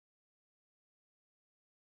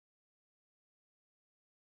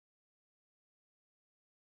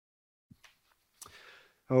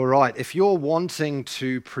All right, if you're wanting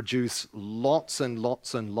to produce lots and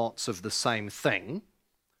lots and lots of the same thing,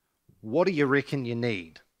 what do you reckon you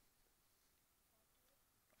need?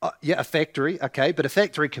 Yeah, a factory, okay, but a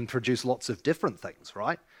factory can produce lots of different things,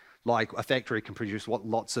 right? Like a factory can produce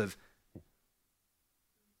lots of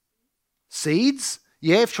seeds.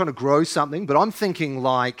 Yeah, if you're trying to grow something, but I'm thinking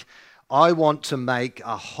like I want to make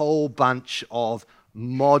a whole bunch of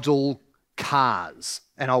model cars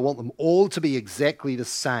and I want them all to be exactly the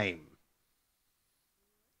same.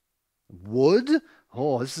 Wood?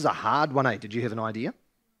 Oh, this is a hard one, eh? Did you have an idea?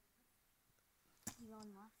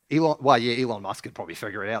 Elon Musk could probably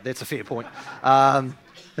figure it out. That's a fair point.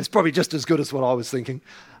 It's probably just as good as what I was thinking.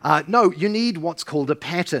 No, you need what's called a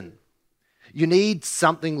pattern. You need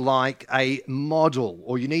something like a model,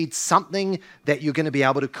 or you need something that you're going to be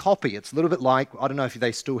able to copy. It's a little bit like, I don't know if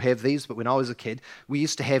they still have these, but when I was a kid, we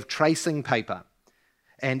used to have tracing paper.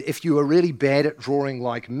 And if you were really bad at drawing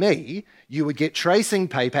like me, you would get tracing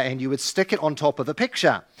paper and you would stick it on top of a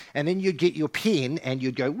picture. And then you'd get your pen and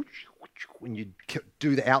you'd go, when you'd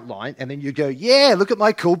do the outline, and then you'd go, yeah, look at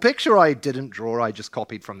my cool picture I didn't draw, I just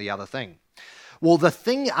copied from the other thing. Well, the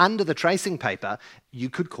thing under the tracing paper, you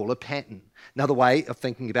could call a pattern. Another way of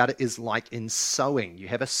thinking about it is like in sewing. You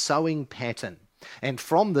have a sewing pattern. And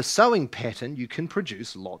from the sewing pattern, you can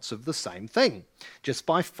produce lots of the same thing just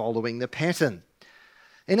by following the pattern.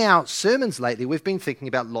 In our sermons lately, we've been thinking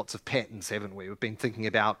about lots of patterns, haven't we? We've been thinking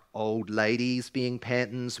about old ladies being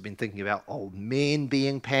patterns. We've been thinking about old men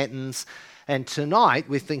being patterns. And tonight,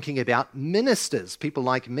 we're thinking about ministers, people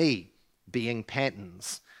like me, being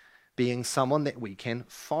patterns, being someone that we can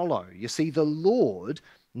follow. You see, the Lord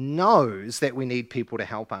knows that we need people to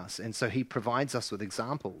help us, and so he provides us with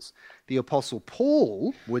examples. The Apostle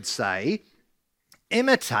Paul would say,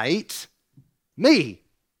 imitate me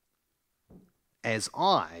as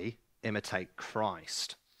I imitate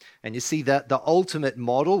Christ. And you see that the ultimate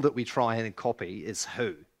model that we try and copy is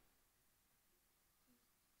who?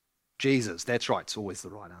 Jesus. That's right. It's always the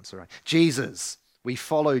right answer, right? Jesus. We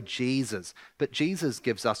follow Jesus. But Jesus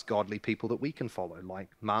gives us godly people that we can follow, like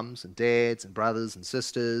mums and dads and brothers and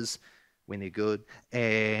sisters when they're good,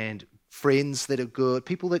 and friends that are good,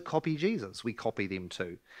 people that copy Jesus. We copy them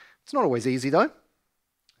too. It's not always easy though.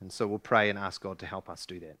 And so we'll pray and ask God to help us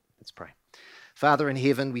do that. Let's pray. Father in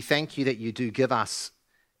heaven, we thank you that you do give us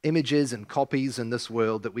images and copies in this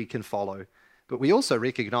world that we can follow. But we also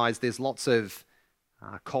recognize there's lots of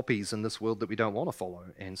copies in this world that we don't want to follow.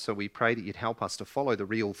 And so we pray that you'd help us to follow the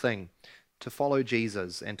real thing, to follow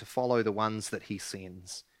Jesus and to follow the ones that he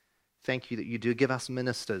sends. Thank you that you do give us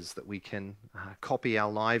ministers that we can copy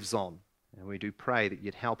our lives on. And we do pray that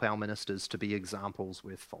you'd help our ministers to be examples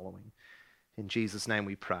worth following. In Jesus' name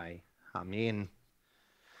we pray. Amen.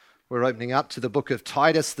 We're opening up to the book of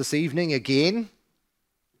Titus this evening again.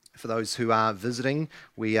 For those who are visiting,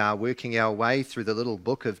 we are working our way through the little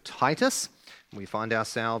book of Titus. We find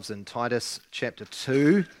ourselves in Titus chapter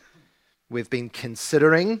 2. We've been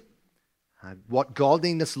considering what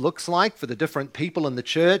godliness looks like for the different people in the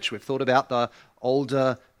church. We've thought about the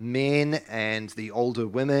older men and the older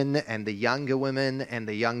women and the younger women and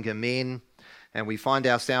the younger men. And we find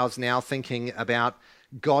ourselves now thinking about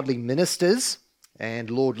godly ministers.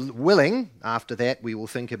 And Lord willing, after that, we will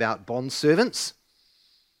think about bondservants.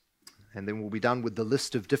 And then we'll be done with the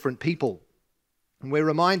list of different people. And we're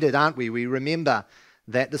reminded, aren't we? We remember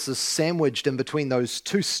that this is sandwiched in between those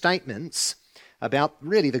two statements about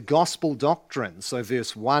really the gospel doctrine. So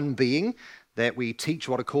verse 1 being that we teach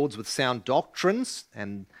what accords with sound doctrines,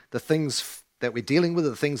 and the things that we're dealing with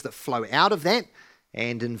are the things that flow out of that.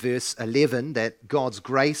 And in verse 11, that God's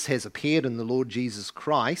grace has appeared in the Lord Jesus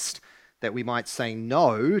Christ, that we might say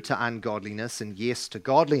no to ungodliness and yes to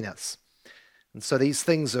godliness. And so these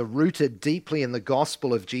things are rooted deeply in the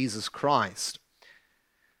gospel of Jesus Christ.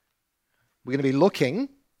 We're going to be looking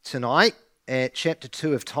tonight at chapter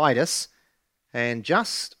 2 of Titus and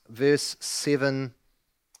just verse 7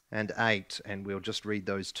 and 8, and we'll just read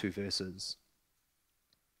those two verses.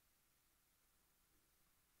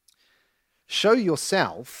 Show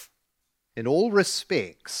yourself in all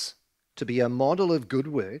respects to be a model of good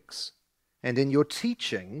works, and in your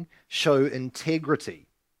teaching show integrity,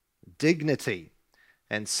 dignity,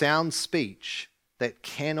 and sound speech that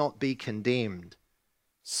cannot be condemned,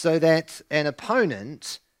 so that an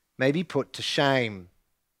opponent may be put to shame,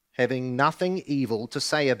 having nothing evil to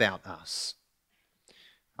say about us.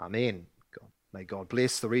 Amen. May God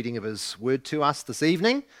bless the reading of his word to us this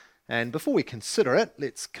evening. And before we consider it,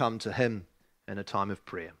 let's come to him in a time of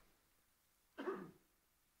prayer.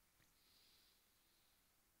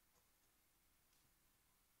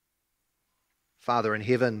 Father in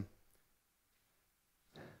heaven,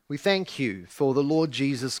 We thank you for the Lord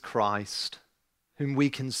Jesus Christ, whom we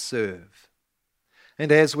can serve.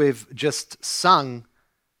 And as we've just sung,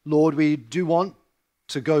 Lord, we do want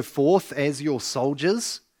to go forth as your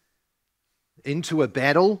soldiers into a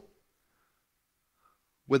battle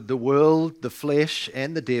with the world, the flesh,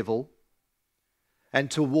 and the devil,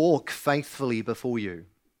 and to walk faithfully before you.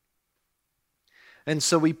 And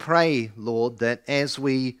so we pray, Lord, that as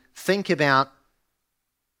we think about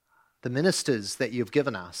the ministers that you've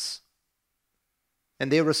given us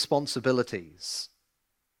and their responsibilities,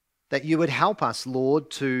 that you would help us, Lord,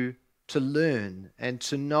 to learn and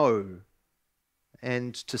to know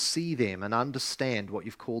and to see them and understand what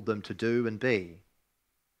you've called them to do and be.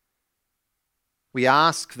 We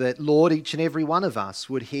ask that, Lord, each and every one of us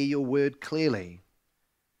would hear your word clearly,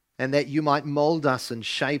 and that you might mold us and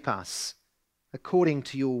shape us according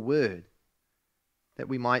to your word, that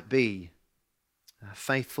we might be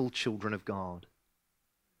faithful children of God.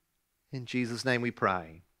 In Jesus' name we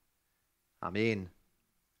pray. Amen.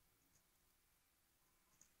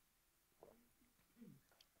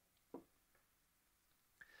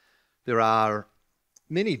 There are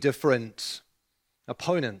many different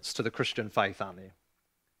opponents to the Christian faith, aren't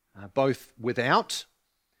there? Both without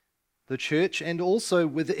the church and also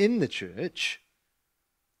within the church,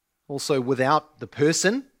 also without the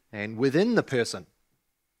person and within the person.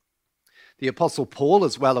 The Apostle Paul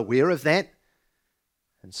is well aware of that.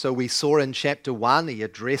 And so we saw in chapter 1, he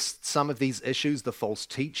addressed some of these issues, the false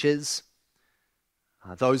teachers,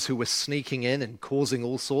 those who were sneaking in and causing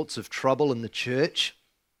all sorts of trouble in the church.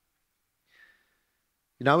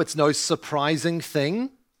 You know, it's no surprising thing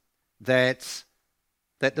that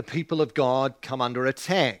the people of God come under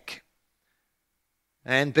attack.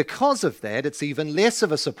 And because of that, it's even less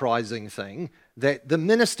of a surprising thing that the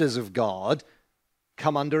ministers of God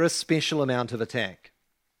come under a special amount of attack.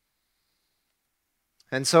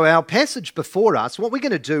 And so our passage before us, what we're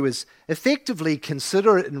going to do is effectively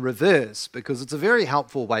consider it in reverse, because it's a very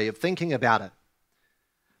helpful way of thinking about it.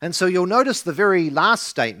 And so you'll notice the very last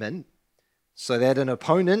statement, so that an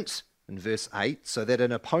opponent, in verse 8, so that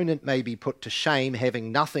an opponent may be put to shame,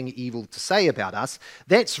 having nothing evil to say about us.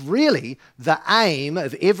 That's really the aim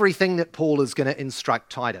of everything that Paul is going to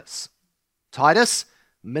instruct Titus. Titus,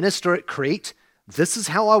 minister at Crete, this is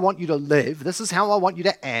how I want you to live, this is how I want you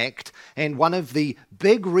to act, and one of the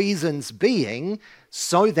big reasons being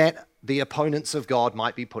so that the opponents of God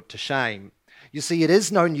might be put to shame. You see, it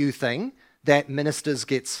is no new thing that ministers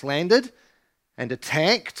get slandered and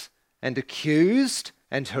attacked and accused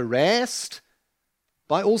and harassed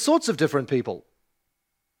by all sorts of different people.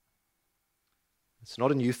 It's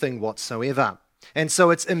not a new thing whatsoever. And so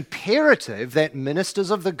it's imperative that ministers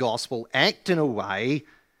of the gospel act in a way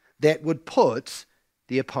that would put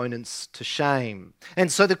the opponents to shame.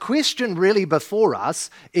 And so the question really before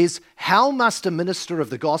us is, how must a minister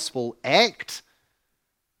of the gospel act?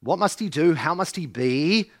 What must he do? How must he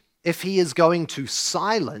be if he is going to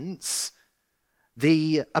silence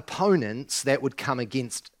the opponents that would come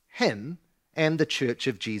against him and the church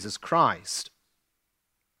of Jesus Christ?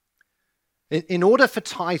 In order for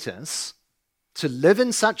Titus to live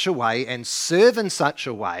in such a way and serve in such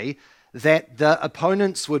a way that the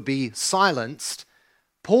opponents would be silenced,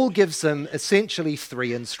 Paul gives them essentially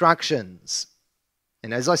 3 instructions.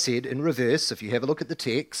 And as I said, in reverse, if you have a look at the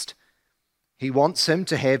text, he wants him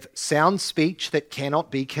to have sound speech that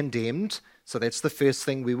cannot be condemned. So that's the first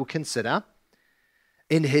thing we will consider.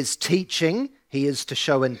 In his teaching, he is to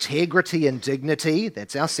show integrity and dignity.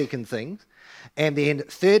 That's our second thing. And then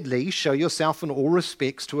thirdly, show yourself in all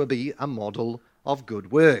respects to be a model of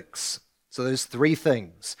good works. So there's 3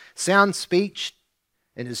 things: sound speech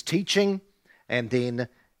in his teaching, and then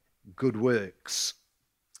good works.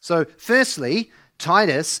 So firstly,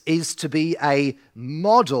 Titus is to be a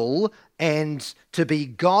model and to be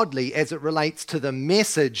godly as it relates to the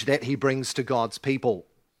message that he brings to God's people.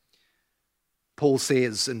 Paul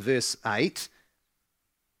says in verse 8,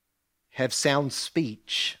 have sound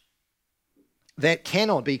speech that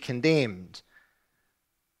cannot be condemned.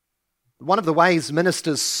 One of the ways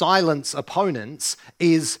ministers silence opponents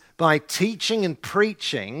is by teaching and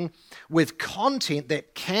preaching with content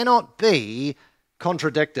that cannot be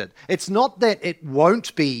contradicted. It's not that it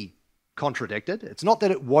won't be contradicted. It's not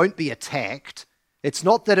that it won't be attacked. It's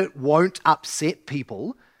not that it won't upset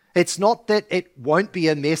people. It's not that it won't be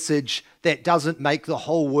a message that doesn't make the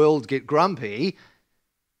whole world get grumpy.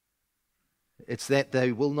 It's that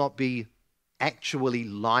they will not be actually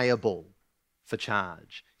liable for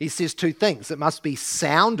charge. He says 2 things. It must be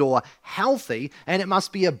sound or healthy, and it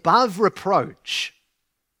must be above reproach.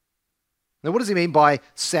 Now, what does he mean by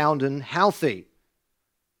sound and healthy?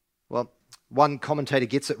 Well, One commentator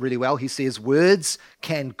gets it really well. He says, words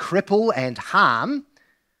can cripple and harm,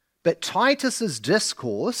 but Titus's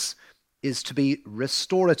discourse is to be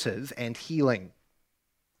restorative and healing.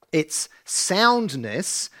 Its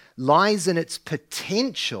soundness lies in its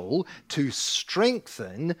potential to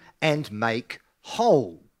strengthen and make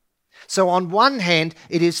whole. So on one hand,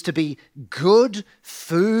 it is to be good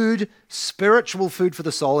food, spiritual food for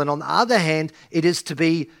the soul, and on the other hand, it is to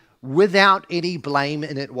be without any blame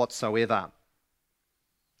in it whatsoever.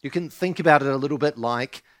 You can think about it a little bit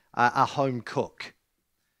like a home cook.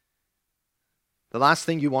 The last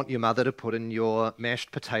thing you want your mother to put in your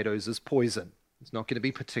mashed potatoes is poison. It's not going to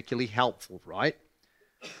be particularly helpful, right?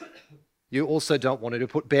 You also don't want her to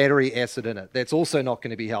put battery acid in it. That's also not going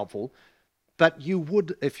to be helpful. But you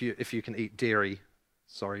would, if you can eat dairy,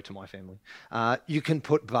 sorry to my family, you can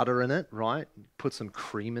put butter in it, right? Put some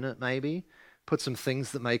cream in it maybe. Put some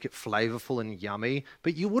things that make it flavorful and yummy.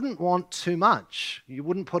 But you wouldn't want too much. You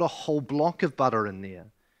wouldn't put a whole block of butter in there.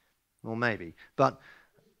 Or maybe, but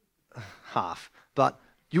half. But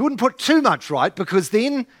you wouldn't put too much, right? Because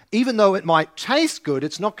then, even though it might taste good,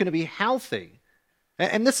 it's not going to be healthy.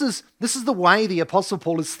 And this is the way the Apostle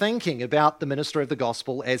Paul is thinking about the minister of the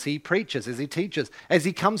gospel as he preaches, as he teaches, as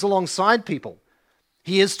he comes alongside people.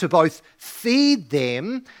 He is to both feed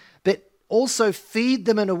them, but also feed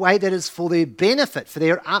them in a way that is for their benefit, for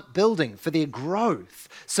their upbuilding, for their growth,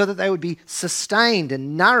 so that they would be sustained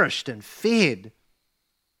and nourished and fed.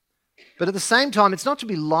 But at the same time, it's not to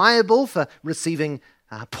be liable for receiving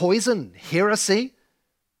poison, heresy.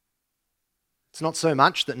 It's not so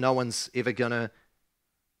much that no one's ever going to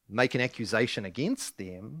make an accusation against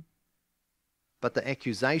them, but the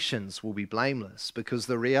accusations will be blameless, because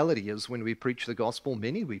the reality is when we preach the gospel,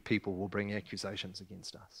 many people will bring accusations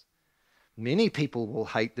against us. Many people will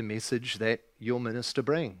hate the message that your minister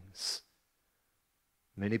brings.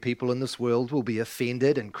 Many people in this world will be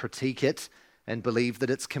offended and critique it and believe that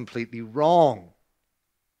it's completely wrong.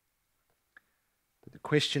 But the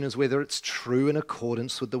question is whether it's true in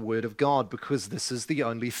accordance with the Word of God, because this is the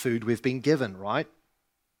only food we've been given, right?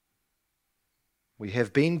 We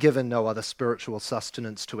have been given no other spiritual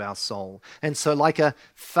sustenance to our soul. And so like a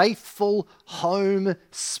faithful home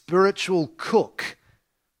spiritual cook,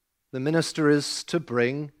 the minister is to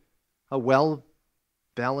bring a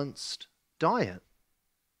well-balanced diet.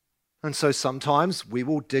 And so sometimes we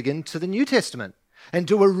will dig into the New Testament and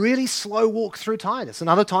do a really slow walk through Titus. And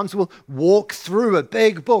other times we'll walk through a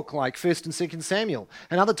big book like 1st and 2nd Samuel.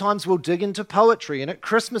 And other times we'll dig into poetry. And at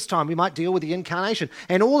Christmas time we might deal with the incarnation.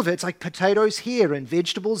 And all of it's like potatoes here and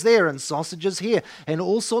vegetables there and sausages here and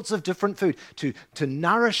all sorts of different food to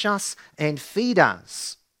nourish us and feed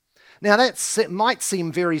us. Now that might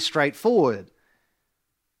seem very straightforward.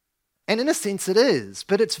 And in a sense it is.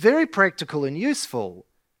 But it's very practical and useful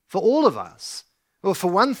for all of us. Well,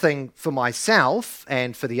 for one thing, for myself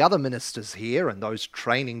and for the other ministers here and those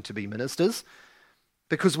training to be ministers,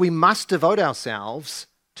 because we must devote ourselves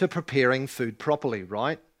to preparing food properly,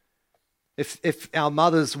 right? If our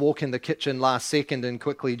mothers walk in the kitchen last second and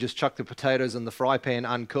quickly just chuck the potatoes in the fry pan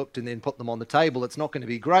uncooked and then put them on the table, it's not going to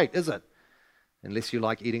be great, is it? Unless you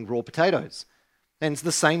like eating raw potatoes. And it's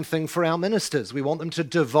the same thing for our ministers. We want them to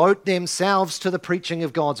devote themselves to the preaching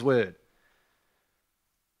of God's word.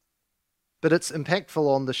 But it's impactful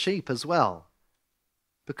on the sheep as well,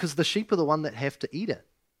 because the sheep are the one that have to eat it.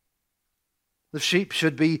 The sheep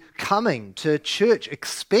should be coming to church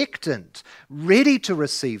expectant, ready to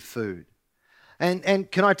receive food. And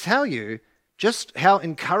can I tell you just how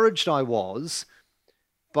encouraged I was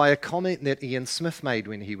by a comment that Ian Smith made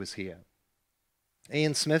when he was here.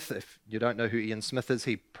 Ian Smith, if you don't know who Ian Smith is,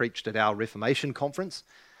 he preached at our Reformation conference.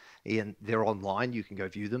 Ian, they're online, you can go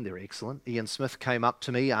view them, they're excellent. Ian Smith came up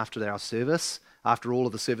to me after our service, after all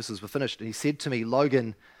of the services were finished, and he said to me,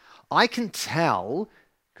 Logan, I can tell,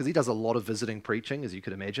 because he does a lot of visiting preaching, as you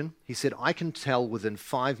could imagine, he said, I can tell within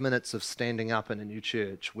 5 minutes of standing up in a new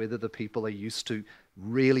church whether the people are used to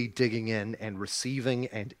really digging in and receiving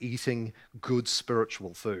and eating good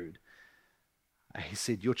spiritual food. He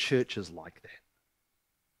said, your church is like that.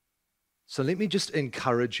 So let me just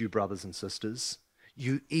encourage you, brothers and sisters.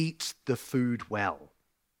 You eat the food well.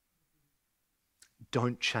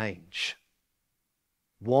 Don't change.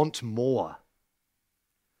 Want more.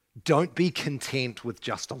 Don't be content with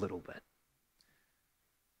just a little bit.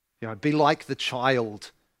 Be like the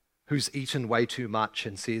child who's eaten way too much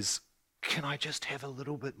and says, can I just have a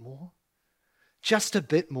little bit more? Just a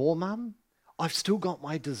bit more, Mum? I've still got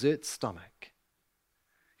my dessert stomach.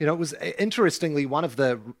 It was interestingly one of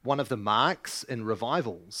the marks in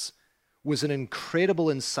revivals was an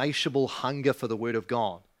incredible, insatiable hunger for the Word of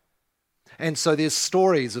God. And so there's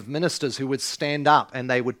stories of ministers who would stand up and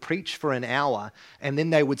they would preach for an hour, and then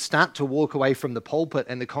they would start to walk away from the pulpit,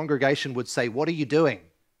 and the congregation would say, "What are you doing?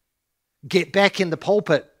 Get back in the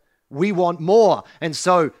pulpit. We want more." And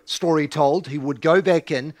so, story told, he would go back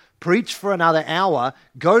in, preach for another hour,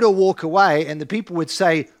 go to walk away, and the people would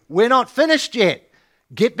say, "We're not finished yet.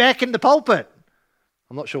 Get back in the pulpit."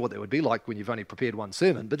 I'm not sure what that would be like when you've only prepared one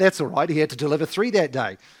sermon, but that's all right. He had to deliver 3 that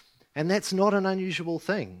day. And that's not an unusual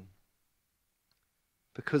thing,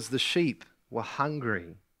 because the sheep were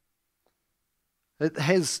hungry. It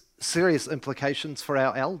has serious implications for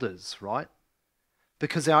our elders, right?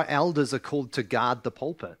 Because our elders are called to guard the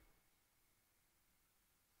pulpit,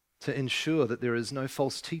 to ensure that there is no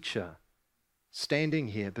false teacher standing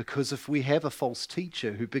here. Because if we have a false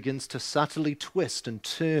teacher who begins to subtly twist and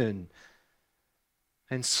turn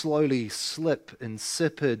and slowly slip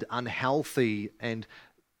insipid, unhealthy, and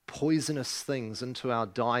poisonous things into our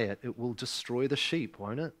diet, it will destroy the sheep,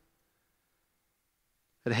 won't it?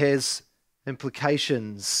 It has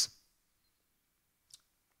implications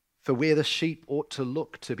for where the sheep ought to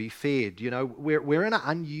look to be fed. You know, we're in an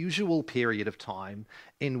unusual period of time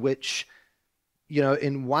in which, you know,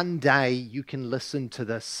 in one day you can listen to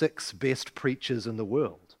the 6 best preachers in the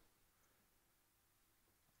world.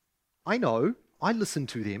 I know, I listen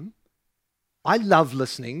to them. I love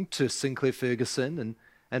listening to Sinclair Ferguson,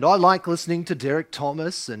 and I like listening to Derek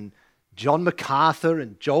Thomas and John MacArthur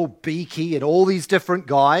and Joel Beakey and all these different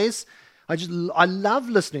guys. I love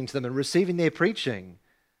listening to them and receiving their preaching.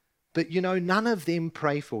 But, you know, none of them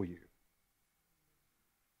pray for you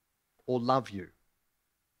or love you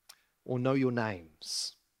or know your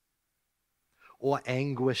names or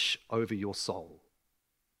anguish over your soul.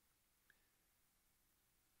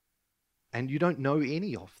 And you don't know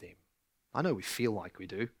any of them. I know we feel like we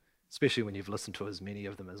do, especially when you've listened to as many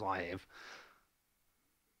of them as I have.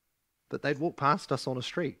 But they'd walk past us on a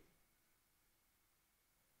street.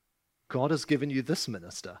 God has given you this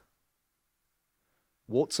minister,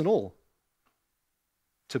 warts and all,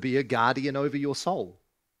 to be a guardian over your soul.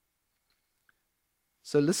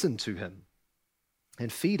 So listen to him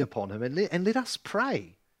and feed upon him, and let us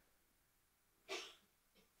pray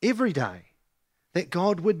every day that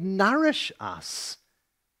God would nourish us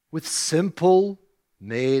with simple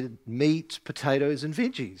meat, potatoes, and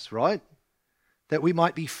veggies, right? That we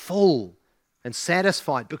might be full and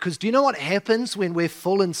satisfied. Because do you know what happens when we're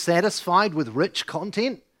full and satisfied with rich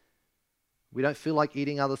content? We don't feel like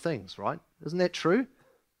eating other things, right? Isn't that true?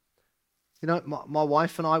 You know, my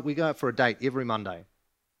wife and I, we go out for a date every Monday.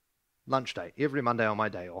 Lunch date, every Monday on my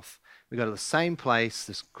day off. We go to the same place,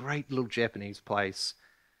 this great little Japanese place,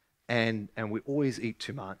 and we always eat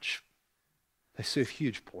too much. They serve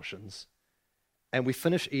huge portions. And we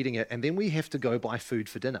finish eating it, and then we have to go buy food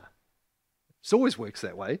for dinner. It always works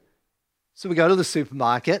that way. So we go to the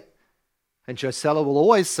supermarket, and Josella will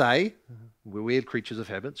always say, we're weird creatures of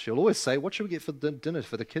habit, she'll always say, "What should we get for dinner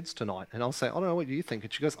for the kids tonight?" And I'll say, "I don't know, what do you think?"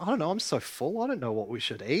 And she goes, "I don't know, I'm so full, I don't know what we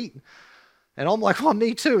should eat." And I'm like, "Oh,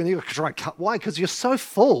 me too." And you try and cut. Why? Because you're so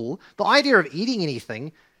full. The idea of eating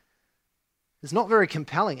anything is not very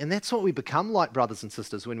compelling. And that's what we become like, brothers and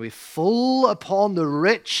sisters, when we're full upon the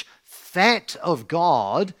rich fat of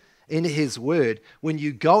God in his word. When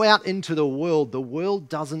you go out into the world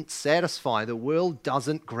doesn't satisfy. The world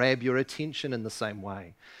doesn't grab your attention in the same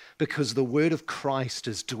way, because the word of Christ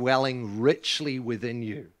is dwelling richly within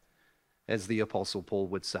you, as the Apostle Paul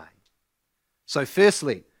would say. So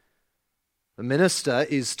firstly, the minister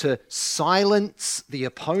is to silence the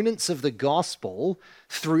opponents of the gospel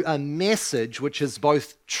through a message which is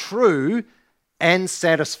both true and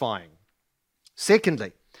satisfying.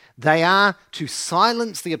 Secondly, they are to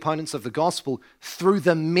silence the opponents of the gospel through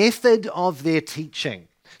the method of their teaching.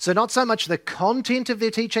 So not so much the content of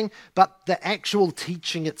their teaching, but the actual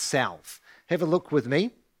teaching itself. Have a look with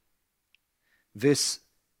me. Verse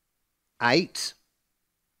 8.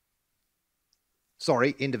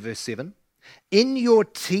 End of verse 7. In your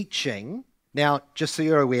teaching, now just so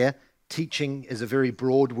you're aware, teaching is a very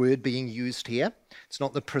broad word being used here. It's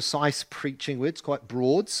not the precise preaching word, it's quite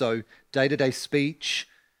broad. So day-to-day speech,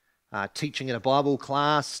 teaching in a Bible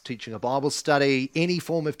class, teaching a Bible study, any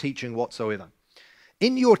form of teaching whatsoever.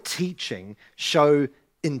 In your teaching, show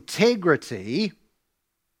integrity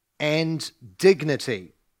and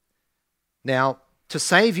dignity. Now, to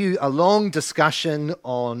save you a long discussion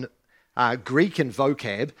on Greek and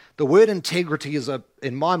vocab, the word integrity is,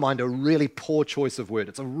 in my mind, a really poor choice of word.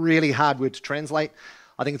 It's a really hard word to translate.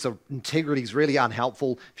 I think integrity is really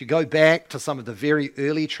unhelpful. If you go back to some of the very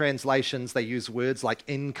early translations, they use words like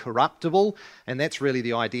incorruptible, and that's really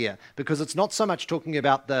the idea, because it's not so much talking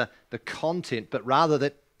about the content, but rather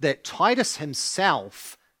that that Titus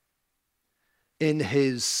himself, in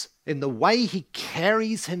the way he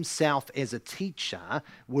carries himself as a teacher,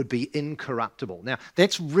 would be incorruptible. Now,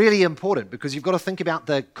 that's really important because you've got to think about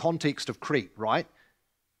the context of Crete, right?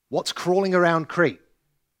 What's crawling around Crete?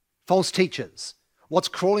 False teachers. What's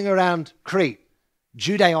crawling around Crete?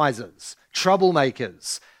 Judaizers,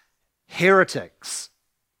 troublemakers, heretics.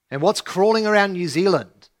 And what's crawling around New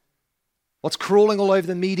Zealand? What's crawling all over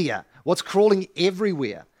the media? What's crawling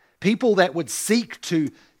everywhere? People that would seek to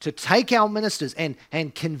take our ministers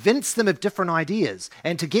and convince them of different ideas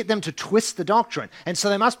and to get them to twist the doctrine. And so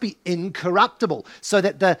they must be incorruptible so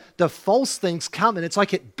that the false things come and it's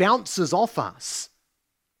like it bounces off us.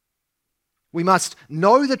 We must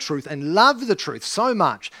know the truth and love the truth so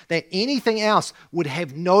much that anything else would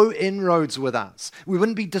have no inroads with us. We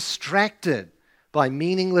wouldn't be distracted by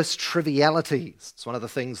meaningless trivialities. It's one of the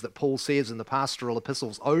things that Paul says in the pastoral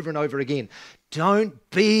epistles over and over again. Don't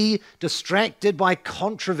be distracted by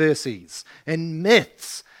controversies and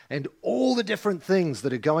myths and all the different things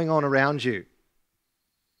that are going on around you.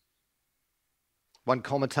 One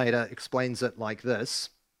commentator explains it like this.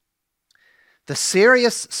 The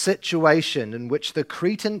serious situation in which the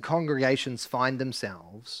Cretan congregations find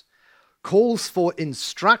themselves calls for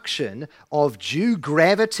instruction of due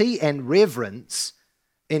gravity and reverence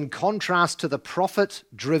in contrast to the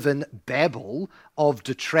profit-driven babble of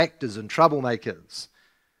detractors and troublemakers.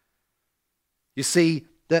 You see,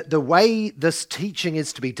 the way this teaching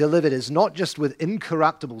is to be delivered is not just with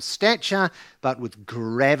incorruptible stature, but with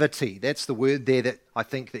gravity. That's the word there that I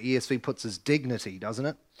think the ESV puts as dignity, doesn't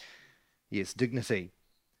it? Yes, dignity.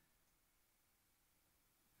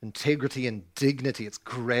 Integrity and dignity, it's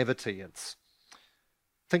gravity. I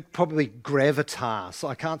think probably gravitas.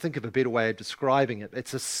 I can't think of a better way of describing it.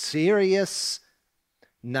 It's a serious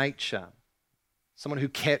nature. Someone who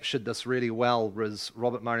captured this really well was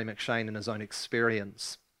Robert Murray M'Cheyne in his own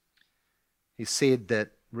experience. He said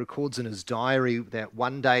that, records in his diary, that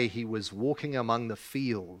one day he was walking among the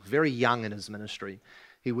fields, very young in his ministry.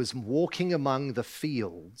 He was walking among the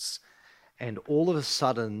fields, and all of a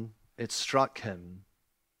sudden it struck him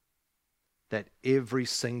that every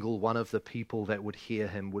single one of the people that would hear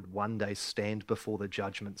him would one day stand before the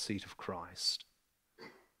judgment seat of Christ.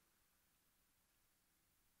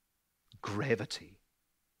 Gravity,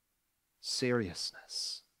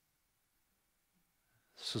 seriousness.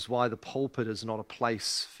 This is why the pulpit is not a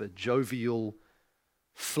place for jovial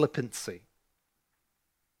flippancy.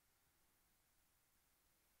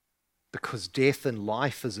 Because death and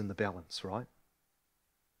life is in the balance, right?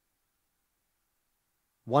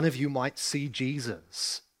 One of you might see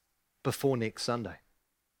Jesus before next Sunday.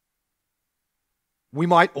 We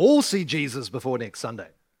might all see Jesus before next Sunday.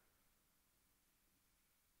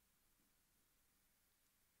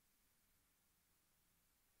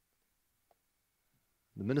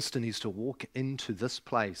 The minister needs to walk into this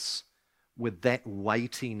place with that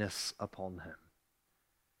weightiness upon him.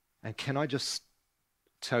 And can I just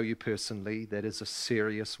tell you personally, that is a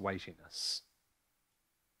serious weightiness.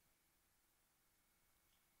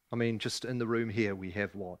 I mean, just in the room here, we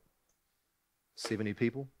have what? 70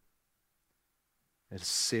 people? There's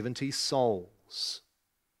 70 souls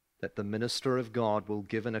that the minister of God will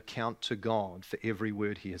give an account to God for every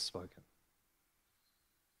word he has spoken.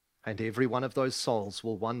 And every one of those souls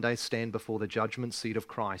will one day stand before the judgment seat of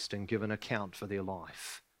Christ and give an account for their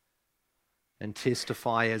life and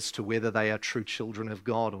testify as to whether they are true children of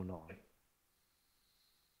God or not.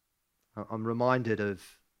 I'm reminded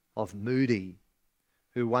of Moody,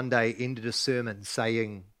 who one day ended a sermon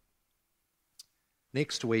saying,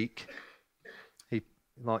 next week, he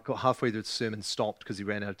got halfway through the sermon, stopped because he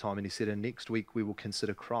ran out of time, and he said, and next week we will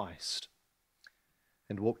consider Christ.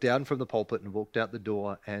 And walked down from the pulpit and walked out the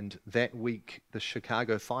door, and that week the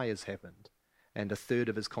Chicago fires happened, and a third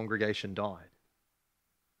of his congregation died.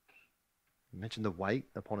 Imagine the weight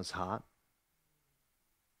upon his heart.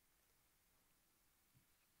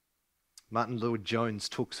 Martin Lloyd-Jones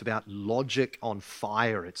talks about logic on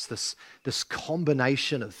fire. It's this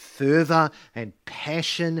combination of fervor and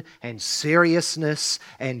passion and seriousness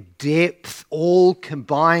and depth all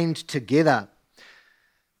combined together.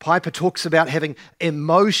 Piper talks about having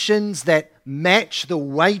emotions that match the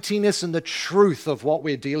weightiness and the truth of what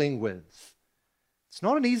we're dealing with. It's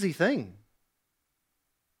not an easy thing.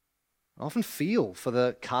 I often feel for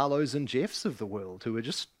the Carlos and Jeffs of the world who are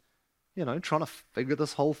just, trying to figure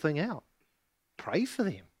this whole thing out. Pray for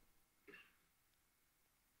them.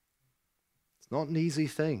 It's not an easy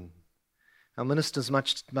thing. Our ministers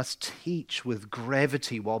must teach with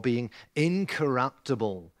gravity while being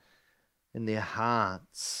incorruptible in their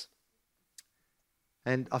hearts.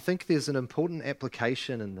 And I think there's an important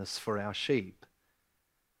application in this for our sheep.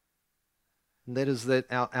 And that is that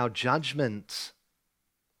our judgment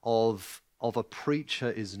of a preacher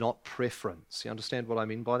is not preference. You understand what I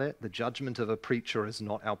mean by that? The judgment of a preacher is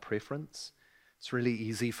not our preference. It's really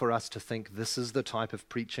easy for us to think this is the type of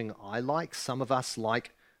preaching I like. Some of us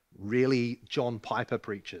like really John Piper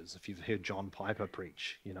preachers, if you've heard John Piper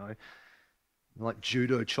preach, like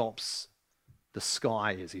judo chops the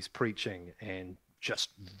sky as he's preaching and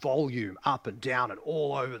just volume up and down and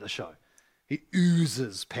all over the show. He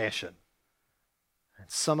oozes passion. And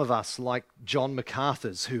some of us like John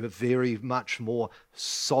MacArthur's, who are very much more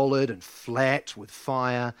solid and flat with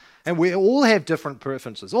fire. And we all have different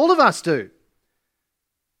preferences. All of us do.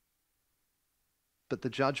 But the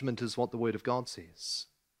judgment is what the Word of God says.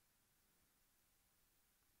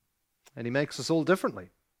 And He makes us all differently.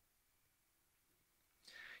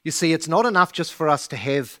 You see, it's not enough just for us to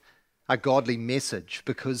have a godly message,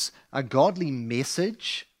 because a godly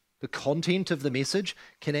message, the content of the message,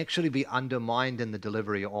 can actually be undermined in the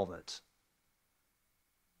delivery of it.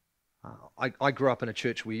 I grew up in a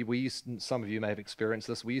church where some of you may have experienced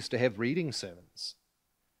this, we used to have reading sermons.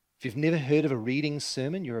 If you've never heard of a reading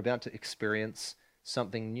sermon, you're about to experience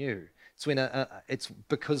something new. It's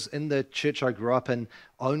because in the church I grew up in,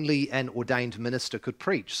 only an ordained minister could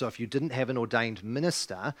preach. So if you didn't have an ordained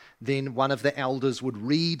minister, then one of the elders would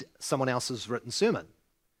read someone else's written sermon.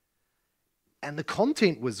 And the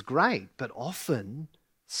content was great, but often,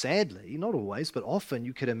 sadly, not always, but often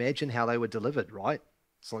you could imagine how they were delivered, right?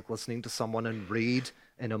 It's like listening to someone and read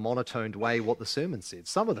in a monotoned way what the sermon said.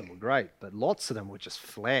 Some of them were great, but lots of them were just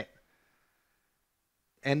flat.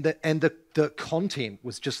 And the content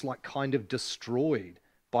was just like kind of destroyed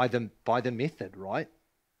by the method, right?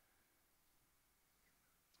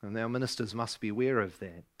 And our ministers must be aware of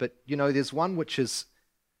that. But, there's one which is,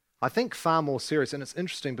 I think, far more serious. And it's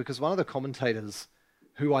interesting because one of the commentators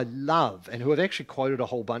who I love and who I've actually quoted a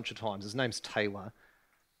whole bunch of times, his name's Taylor,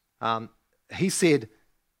 he said,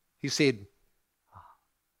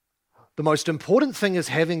 the most important thing is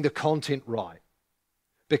having the content right.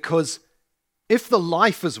 Because if the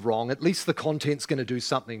life is wrong, at least the content's going to do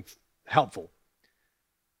something helpful.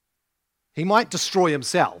 He might destroy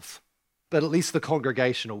himself, but at least the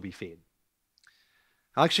congregation will be fed.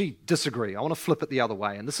 I actually disagree. I want to flip it the other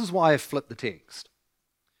way, and this is why I flipped the text.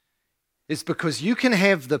 It's because you can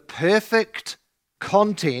have the perfect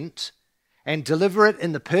content and deliver it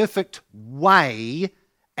in the perfect way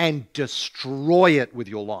and destroy it with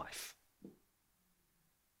your life.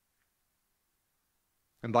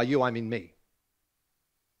 And by you, I mean me.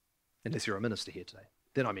 Unless you're a minister here today.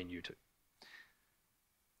 Then I mean you too.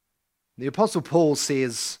 The Apostle Paul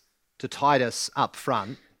says to Titus up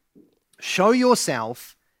front, show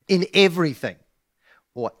yourself in everything,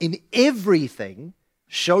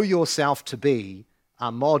 show yourself to be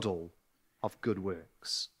a model of good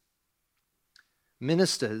works.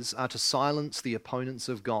 Ministers are to silence the opponents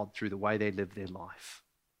of God through the way they live their life.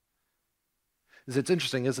 It's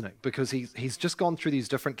interesting, isn't it? Because he's just gone through these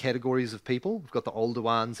different categories of people. We've got the older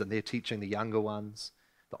ones, and they're teaching the younger ones.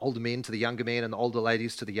 The older men to the younger men, and the older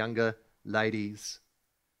ladies to the younger ladies.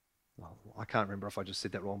 Well, I can't remember if I just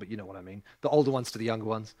said that wrong, but you know what I mean. The older ones to the younger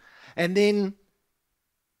ones. And then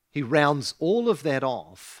he rounds all of that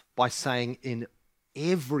off by saying, in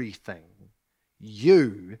everything,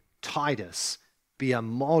 you, Titus, be a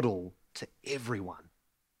model to everyone.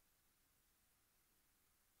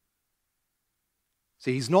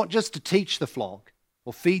 See, he's not just to teach the flock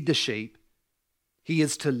or feed the sheep. He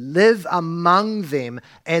is to live among them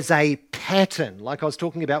as a pattern, like I was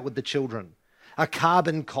talking about with the children, a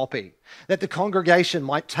carbon copy, that the congregation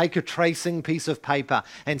might take a tracing piece of paper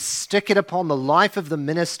and stick it upon the life of the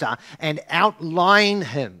minister and outline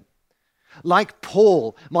him. Like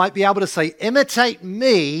Paul might be able to say, imitate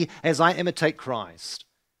me as I imitate Christ.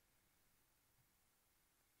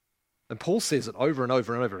 And Paul says it over and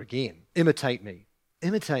over and over again. Imitate me.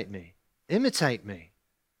 Imitate me. Imitate me.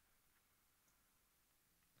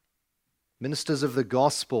 Ministers of the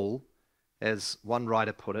gospel, as one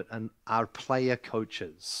writer put it, are player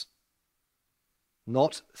coaches,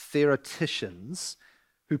 not theoreticians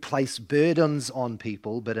who place burdens on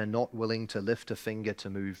people but are not willing to lift a finger to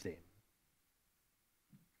move them.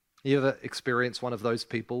 You ever experience one of those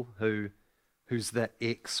people who's the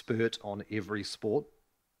expert on every sport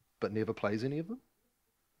but never plays any of them?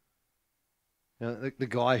 The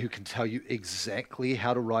guy who can tell you exactly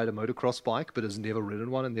how to ride a motocross bike but has never ridden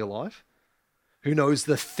one in their life? Who knows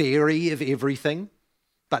the theory of everything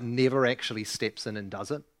but never actually steps in and does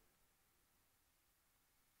it?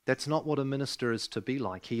 That's not what a minister is to be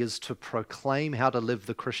like. He is to proclaim how to live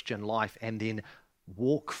the Christian life and then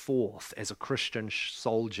walk forth as a Christian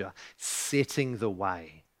soldier, setting the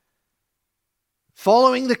way.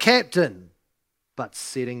 Following the captain, but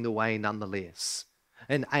setting the way nonetheless.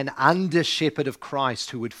 An under-shepherd of Christ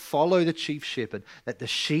who would follow the chief shepherd, that the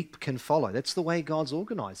sheep can follow. That's the way God's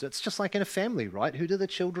organized. It's just like in a family, right? Who do the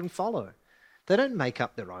children follow? They don't make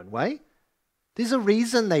up their own way. There's a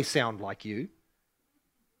reason they sound like you.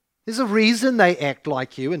 There's a reason they act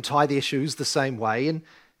like you and tie their shoes the same way and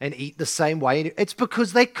eat the same way. It's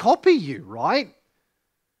because they copy you, right?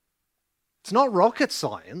 It's not rocket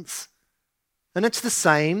science. And it's the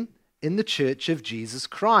same in the church of Jesus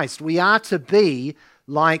Christ. We are to be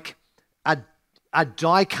like a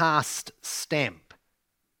die-cast stamp.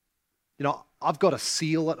 You know, I've got a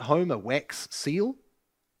seal at home, a wax seal.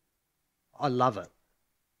 I love it.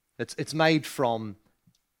 It's made from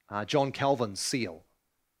John Calvin's seal.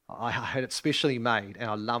 I had it specially made, and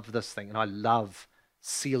I love this thing, and I love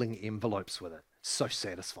sealing envelopes with it. It's so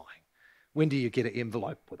satisfying. When do you get an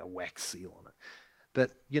envelope with a wax seal on it?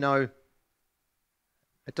 But, you know,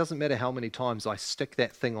 it doesn't matter how many times I stick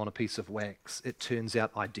that thing on a piece of wax, it turns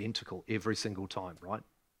out identical every single time, right?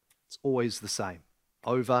 It's always the same,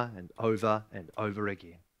 over and over and over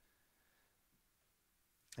again.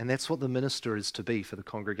 And that's what the minister is to be for the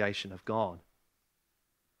congregation of God.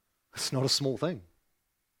 It's not a small thing.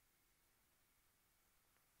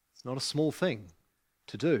 It's not a small thing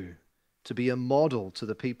to do, to be a model to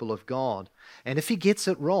the people of God. And if he gets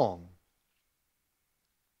it wrong,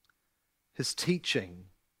 his teaching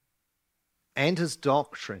and his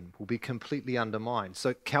doctrine will be completely undermined.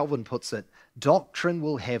 So Calvin puts it, doctrine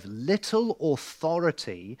will have little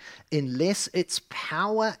authority unless its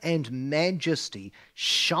power and majesty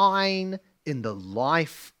shine in the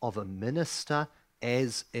life of a minister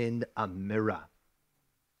as in a mirror.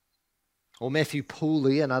 Or Matthew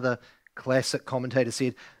Pooley, another classic commentator,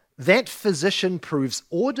 said, that physician proves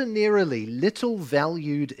ordinarily little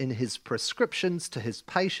valued in his prescriptions to his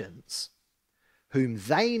patients, whom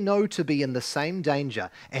they know to be in the same danger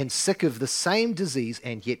and sick of the same disease,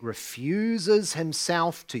 and yet refuses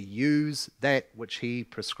himself to use that which he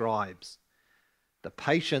prescribes. The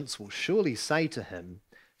patients will surely say to him,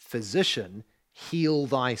 physician, heal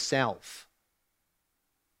thyself.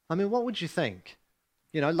 I mean, what would you think?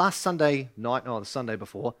 You know, last Sunday night, the Sunday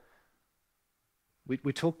before,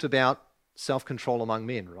 we talked about self-control among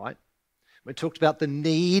men, right? We talked about the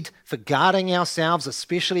need for guarding ourselves,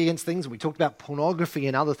 especially against things. We talked about pornography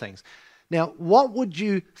and other things. Now, what would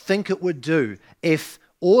you think it would do if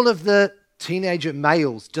all of the teenager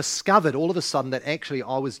males discovered all of a sudden that actually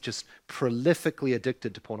I was just prolifically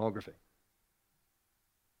addicted to pornography?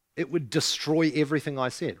 It would destroy everything I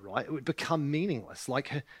said, right? It would become meaningless.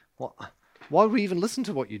 Like, why would we even listen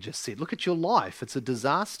to what you just said? Look at your life. It's a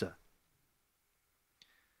disaster.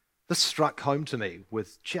 This struck home to me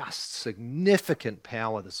with just significant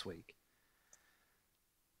power this week.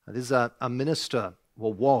 There's a minister,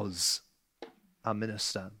 or was a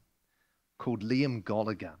minister, called Liam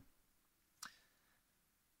Gallagher.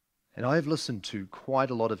 And I have listened to quite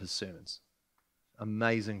a lot of his sermons.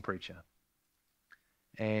 Amazing preacher.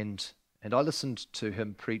 And I listened to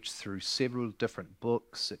him preach through several different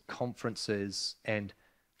books at conferences and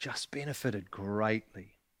just benefited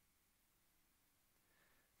greatly.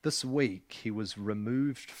 This week, he was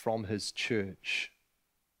removed from his church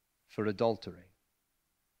for adultery,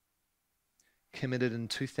 committed in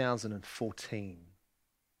 2014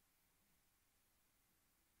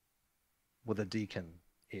 with a deacon,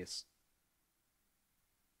 yes.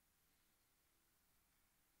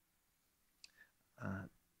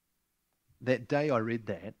 That day I read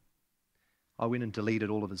that, I went and deleted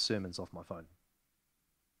all of his sermons off my phone.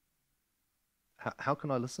 How can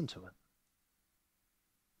I listen to it?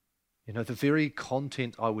 You know, the very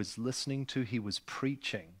content I was listening to, he was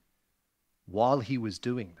preaching while he was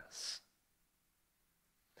doing this.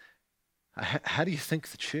 How do you think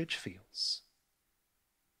the church feels?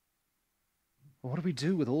 What do we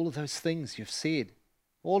do with all of those things you've said?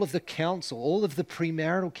 All of the counsel, all of the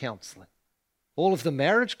premarital counseling, all of the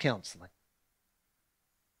marriage counseling.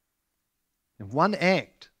 In one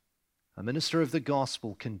act, a minister of the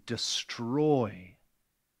gospel can destroy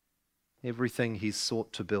everything he's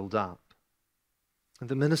sought to build up. And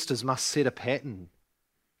the ministers must set a pattern.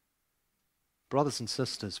 Brothers and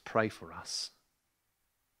sisters, pray for us.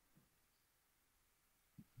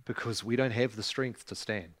 Because we don't have the strength to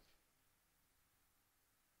stand.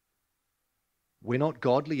 We're not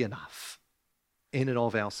godly enough in and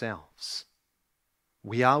of ourselves.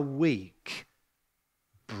 We are weak,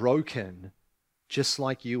 broken, just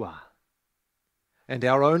like you are. And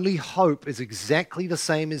our only hope is exactly the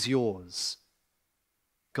same as yours.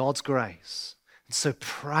 God's grace. So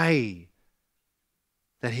pray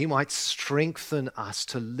that he might strengthen us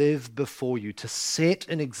to live before you, to set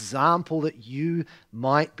an example that you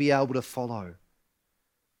might be able to follow.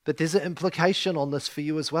 But there's an implication on this for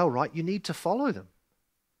you as well, right? You need to follow them.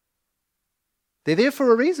 They're there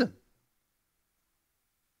for a reason.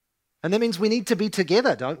 And that means we need to be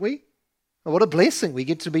together, don't we? Oh, what a blessing. We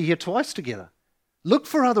get to be here twice together. Look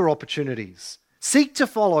for other opportunities. Seek to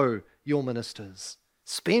follow your ministers.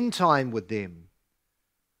 Spend time with them.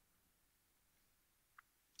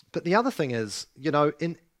 But the other thing is,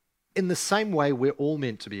 in the same way, we're all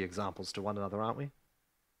meant to be examples to one another, aren't we?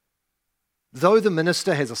 Though the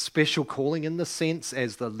minister has a special calling in the sense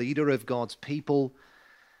as the leader of God's people,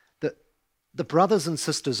 the brothers and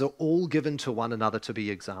sisters are all given to one another to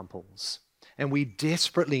be examples. And we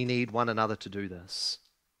desperately need one another to do this.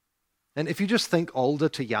 And if you just think older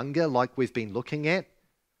to younger, like we've been looking at,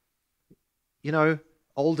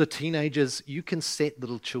 older teenagers, you can set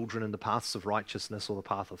little children in the paths of righteousness or the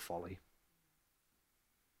path of folly.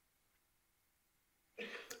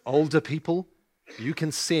 Older people, you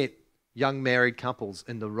can set young married couples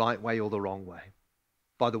in the right way or the wrong way,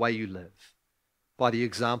 by the way you live, by the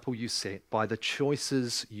example you set, by the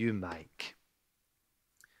choices you make.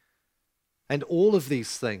 And all of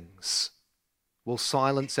these things will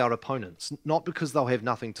silence our opponents, not because they'll have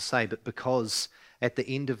nothing to say, but because at the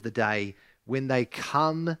end of the day, when they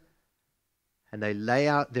come and they lay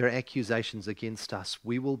out their accusations against us,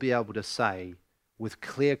 we will be able to say with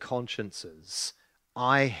clear consciences,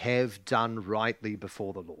 I have done rightly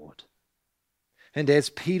before the Lord. And as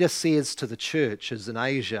Peter says to the churches in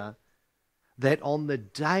Asia, that on the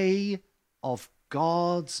day of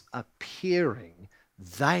God's appearing,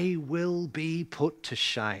 they will be put to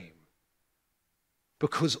shame.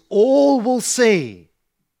 Because all will see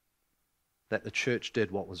that the church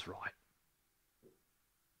did what was right.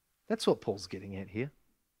 That's what Paul's getting at here.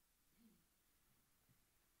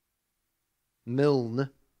 Milne,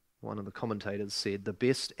 one of the commentators, said, the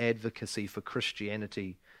best advocacy for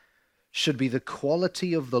Christianity should be the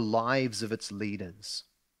quality of the lives of its leaders,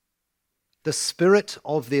 the spirit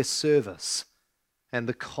of their service, and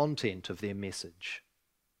the content of their message.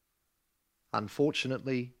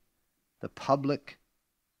 Unfortunately, the public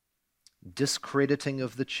discrediting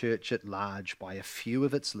of the church at large by a few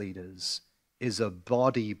of its leaders is a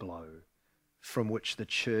body blow from which the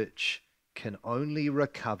church can only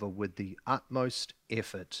recover with the utmost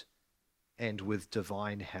effort and with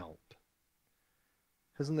divine help.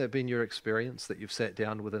 Hasn't that been your experience, that you've sat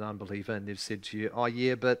down with an unbeliever and they've said to you, oh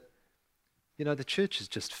yeah, but the church is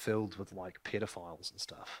just filled with like pedophiles and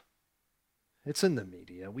stuff. It's in the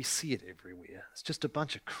media. We see it everywhere. It's just a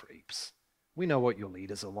bunch of creeps. We know what your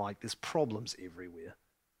leaders are like. There's problems everywhere.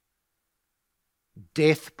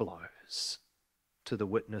 Death blows to the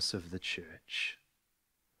witness of the church.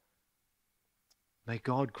 May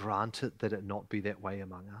God grant it that it not be that way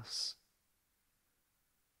among us.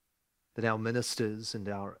 That our ministers and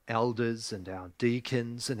our elders and our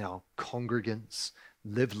deacons and our congregants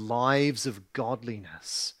live lives of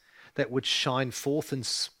godliness that would shine forth in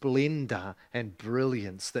splendor and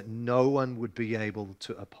brilliance that no one would be able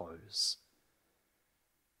to oppose.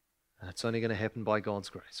 And it's only going to happen by God's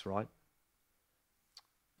grace, right?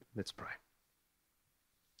 Let's pray.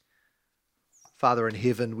 Father in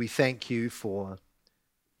heaven, we thank you for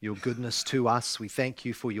your goodness to us. We thank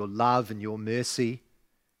you for your love and your mercy,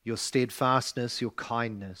 your steadfastness, your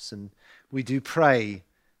kindness. And we do pray,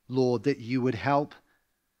 Lord, that you would help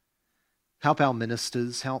our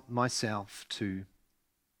ministers, help myself to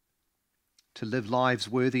live lives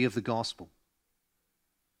worthy of the gospel.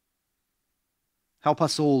 Help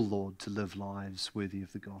us all, Lord, to live lives worthy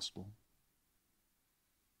of the gospel.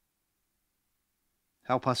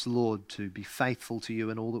 Help us, Lord, to be faithful to you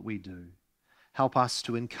in all that we do. Help us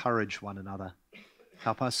to encourage one another.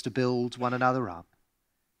 Help us to build one another up.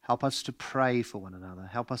 Help us to pray for one another.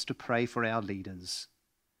 Help us to pray for our leaders.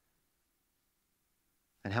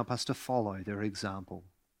 And help us to follow their example.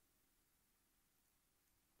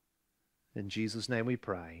 In Jesus' name we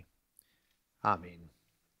pray. Amen.